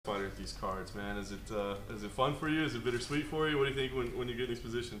rank these cards, man? Is it fun for you? Is it bittersweet for you? What do you think when you get in these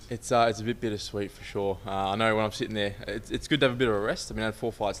positions? It's a bit bittersweet for sure. I know when I'm sitting there, it's good to have a bit of a rest. I mean, I had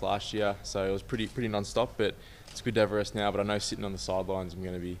 4 fights last year, so it was pretty non-stop. But it's good to have a rest now. But I know sitting on the sidelines, I'm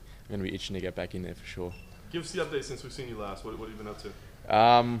going to be itching to get back in there for sure. Give us the update since we've seen you last. What have you been up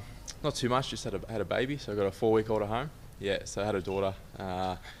to? Not too much. Just had a baby, so I got a 4-week-old at home. Yeah, so I had a daughter.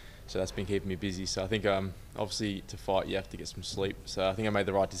 So that's been keeping me busy. So I think obviously to fight you have to get some sleep. So I think I made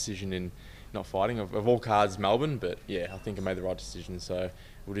the right decision in not fighting. Of all cards, Melbourne, but yeah, I think I made the right decision. So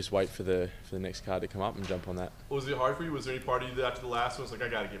we'll just wait for the next card to come up and jump on that. Was it hard for you? Was there any part of you that after the last one was like, I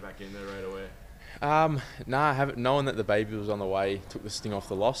got to get back in there right away? Nah, I haven't. Knowing that the baby was on the way took the sting off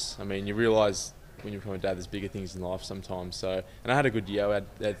the loss. I mean, you realise when you become a dad, there's bigger things in life sometimes. So, and I had a good year. I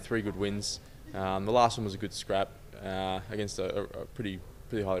had 3 good wins. The last one was a good scrap against a pretty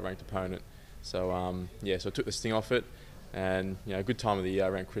highly ranked opponent. So yeah, so I took the sting off it, and you know, good time of the year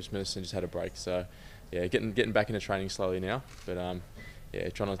around Christmas, and just had a break. So yeah, getting back into training slowly now, but yeah,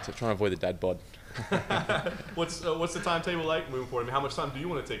 trying to avoid the dad bod. What's the timetable like moving forward? I mean, how much time do you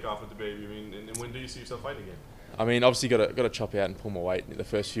want to take off with the baby? I mean, and when do you see yourself fighting again? I mean, obviously got to chop out and pull my weight the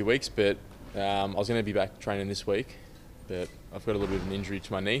first few weeks, but I was going to be back training this week, but I've got a little bit of an injury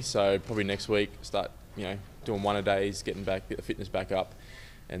to my knee, so probably next week start doing 1-a-days, get the fitness back up,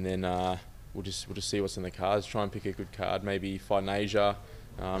 and then we'll just see what's in the cards. Try and pick a good card, maybe fight in Asia.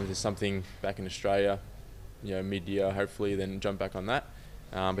 If there's something back in Australia, mid-year hopefully, then jump back on that.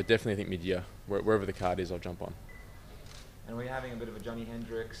 But definitely I think mid-year, wherever the card is, I'll jump on. And we're having a bit of a Johnny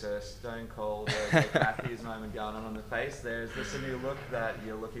Hendricks, Stone Cold, Jake Matthews moment going on the face there. Is this a new look that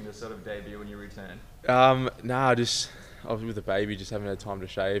you're looking to sort of debut when you return? Nah, just obviously with the baby, just haven't had time to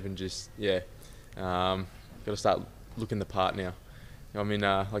shave, and just got to start looking the part now. I'm in,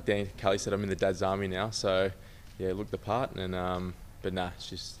 like Dan Kelly said, I'm in the dad's army now, so yeah, look the part, and but nah,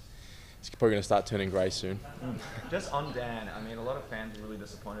 it's probably going to start turning grey soon. Just on Dan, I mean, a lot of fans were really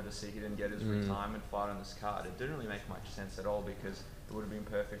disappointed to see he didn't get his retirement fight on this card. It didn't really make much sense at all because it would have been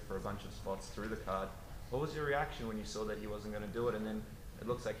perfect for a bunch of spots through the card. What was your reaction when you saw that he wasn't going to do it, and then it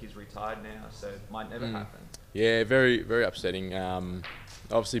looks like he's retired now, so it might never happen? Yeah, very, very upsetting.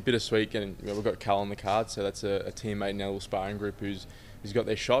 Obviously bittersweet, and we've got Cal on the card, so that's a teammate in our little sparring group who's got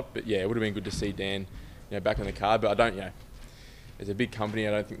their shot. But yeah, it would have been good to see Dan, back on the card. But I don't, it's a big company.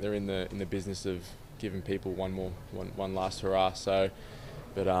 I don't think they're in the business of giving people one last hurrah. So,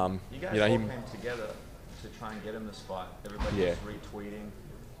 but you guys all came together to try and get him this fight. Everybody was retweeting,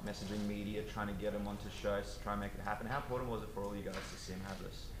 messaging media, trying to get him onto shows to try and make it happen. How important was it for all you guys to see him have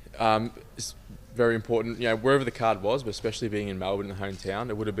this? It's very important, wherever the card was, but especially being in Melbourne, in the hometown,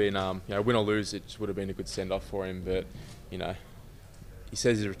 it would have been, win or lose, it just would have been a good send-off for him. But, he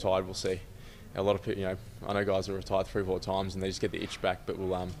says he's retired. We'll see. A lot of people, I know guys are retired 3-4 times and they just get the itch back. But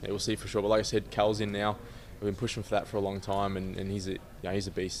we'll see for sure. But like I said, Cal's in now. We've been pushing for that for a long time, and he's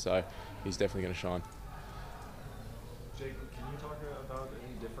a beast. So he's definitely going to shine. Jake, can you talk about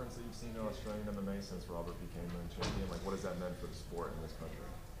any difference that you've seen in Australian MMA since Robert became the champion? Like, what has that meant for the sport in this country?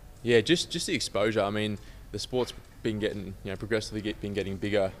 Yeah, just the exposure. I mean, the sport's been getting, progressively been getting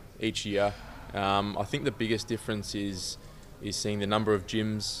bigger each year. I think the biggest difference is seeing the number of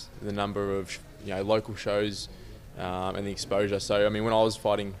gyms, the number of local shows, and the exposure. So I mean, when I was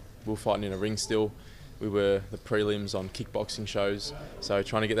fighting, we were fighting in a ring still. We were the prelims on kickboxing shows. So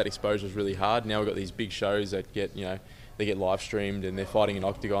trying to get that exposure is really hard. Now we've got these big shows that get they get live streamed and they're fighting in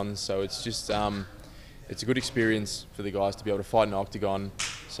octagons. So it's just it's a good experience for the guys to be able to fight in an octagon,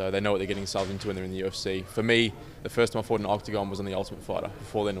 so they know what they're getting themselves into when they're in the UFC. For me, the first time I fought in an octagon was on the Ultimate Fighter.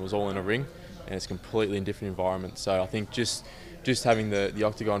 Before then, it was all in a ring, and it's completely in different environment. So I think just having the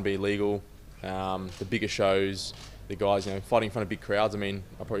octagon be legal, the bigger shows, the guys fighting in front of big crowds. I mean,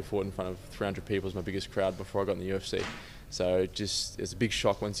 I probably fought in front of 300 people as my biggest crowd before I got in the UFC. So it's a big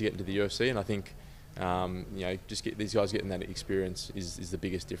shock once you get into the UFC, and I think just these guys getting that experience is the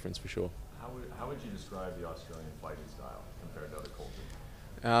biggest difference for sure. How would you describe the Australian fighting style compared to other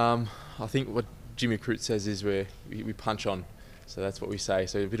cultures? I think what Jimmy Crute says is we punch on, so that's what we say.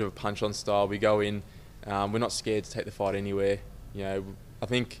 So a bit of a punch on style. We go in, we're not scared to take the fight anywhere. I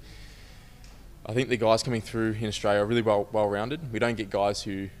think the guys coming through in Australia are really well rounded. We don't get guys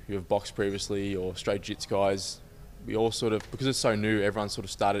who have boxed previously or straight jits guys. We all sort of, because it's so new, everyone sort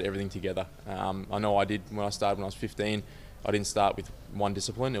of started everything together. I know I did when I started when I was 15. I didn't start with one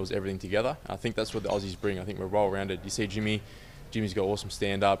discipline, it was everything together. I think that's what the Aussies bring. I think we're well-rounded. You see Jimmy's got awesome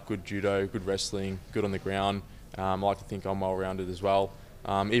stand-up, good judo, good wrestling, good on the ground. I like to think I'm well-rounded as well.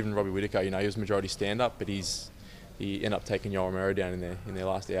 Even Robbie Whittaker, he was majority stand-up, but he ended up taking Yoel Romero down in their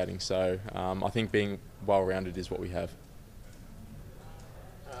last outing. So I think being well-rounded is what we have.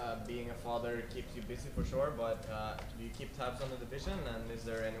 being a father keeps you busy for sure, but do you keep tabs on the division, and is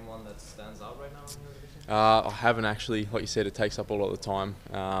there anyone that stands out right now in your division? I haven't actually. Like you said, it takes up a lot of the time.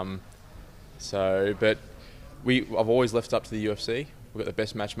 But I've always left it up to the UFC. We've got the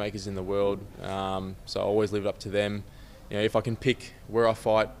best matchmakers in the world, so I always leave it up to them. You know, if I can pick where I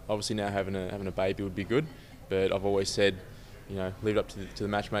fight, obviously now having a baby would be good, but I've always said, you know, leave it up to the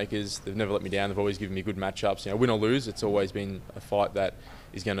matchmakers. They've never let me down. They've always given me good matchups. You know, win or lose, it's always been a fight that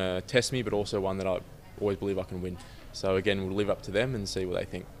is going to test me, but also one that I always believe I can win. So again, we'll leave it up to them and see what they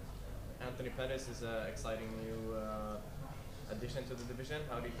think. Anthony Pettis is an exciting new addition to the division.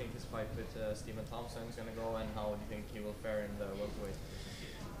 How do you think his fight with Stephen Thompson is going to go, and how do you think he will fare in the welterweight division?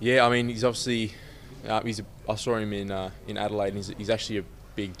 Yeah, I mean, he's obviously I saw him in Adelaide, and he's actually a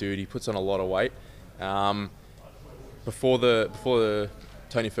big dude. He puts on a lot of weight. Before the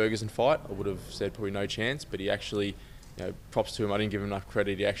Tony Ferguson fight, I would have said probably no chance, but he actually, you know, props to him. I didn't give him enough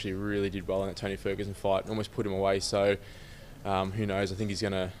credit. He actually really did well in that Tony Ferguson fight, almost put him away. So who knows? I think he's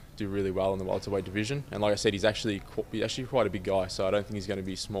going to do really well in the welterweight division. And like I said, he's actually quite a big guy. So I don't think he's going to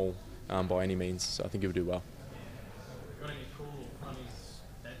be small by any means. So I think he'll do well. Got any cool, funny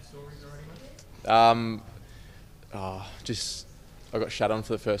dad stories or anything? I got shut on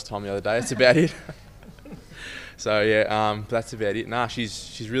for the first time the other day. That's about it. So yeah, that's about it. Nah,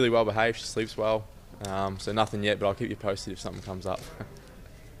 she's really well behaved. She sleeps well. So nothing yet, but I'll keep you posted if something comes up.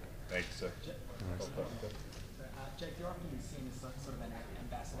 Thanks, sir. Jake, you're often seen as sort of an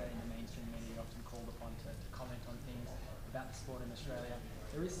ambassador in the mainstream media. You're often called upon to comment on things about the sport in Australia.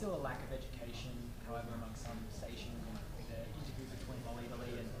 There is still a lack of education, however, among some stations. The interviews between Molly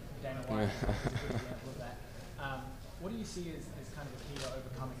and Dana White is a good example of that. What do you see as kind of the key to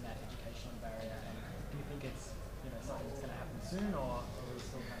overcoming that educational barrier? And do you think it's something that's going to happen soon, or are we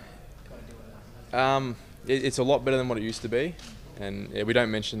still kind of got to deal with that? It's a lot better than what it used to be. And yeah, we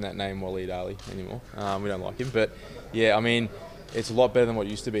don't mention that name Waleed Ali anymore. We don't like him, but yeah, I mean, it's a lot better than what it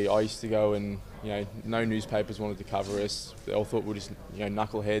used to be. I used to go and no newspapers wanted to cover us. They all thought we were just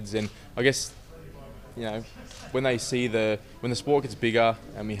knuckleheads. And I guess when they see when the sport gets bigger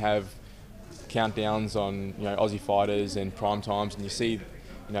and we have countdowns on Aussie fighters and prime times, and you see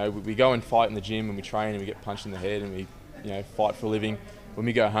we go and fight in the gym and we train and we get punched in the head and we fight for a living. When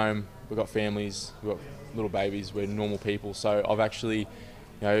we go home, we've got families, we've got little babies, we're normal people. So I've actually,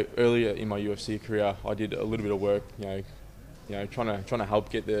 earlier in my UFC career, I did a little bit of work, trying to help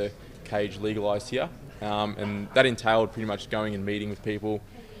get the cage legalised here, and that entailed pretty much going and meeting with people,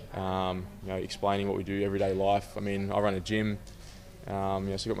 explaining what we do everyday life. I mean, I run a gym, so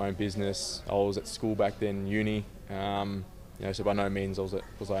I've got my own business. I was at school back then, uni, so by no means was I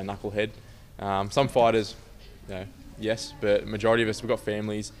a knucklehead. Some fighters, yes, but majority of us, we've got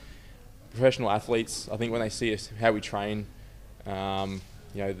families. Professional athletes, I think when they see us, how we train,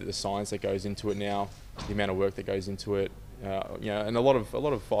 the science that goes into it now, the amount of work that goes into it, and a lot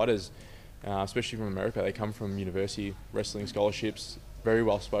of fighters, especially from America, they come from university wrestling scholarships, very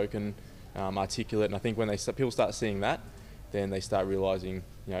well spoken, articulate, and I think when people start seeing that, then they start realising,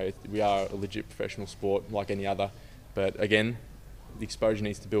 we are a legit professional sport like any other, but again, the exposure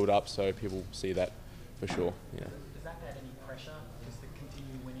needs to build up so people see that for sure. Yeah. Does that add any pressure just to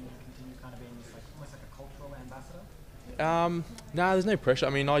continue winning and continue kind of being this almost like a cultural ambassador? No, there's no pressure. I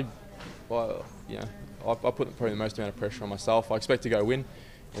mean, I put probably the most amount of pressure on myself. I expect to go win.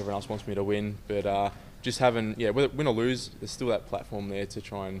 Everyone else wants me to win, but just having, whether win or lose, there's still that platform there to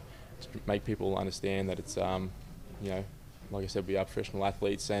try and make people understand that it's, like I said, we are professional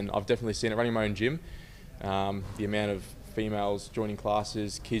athletes, and I've definitely seen it running my own gym. The amount of females joining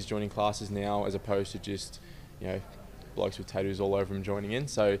classes, kids joining classes now, as opposed to just, blokes with tattoos all over them joining in.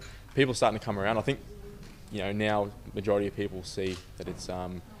 So people are starting to come around. I think, now majority of people see that it's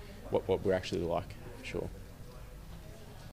what we're actually like, for sure.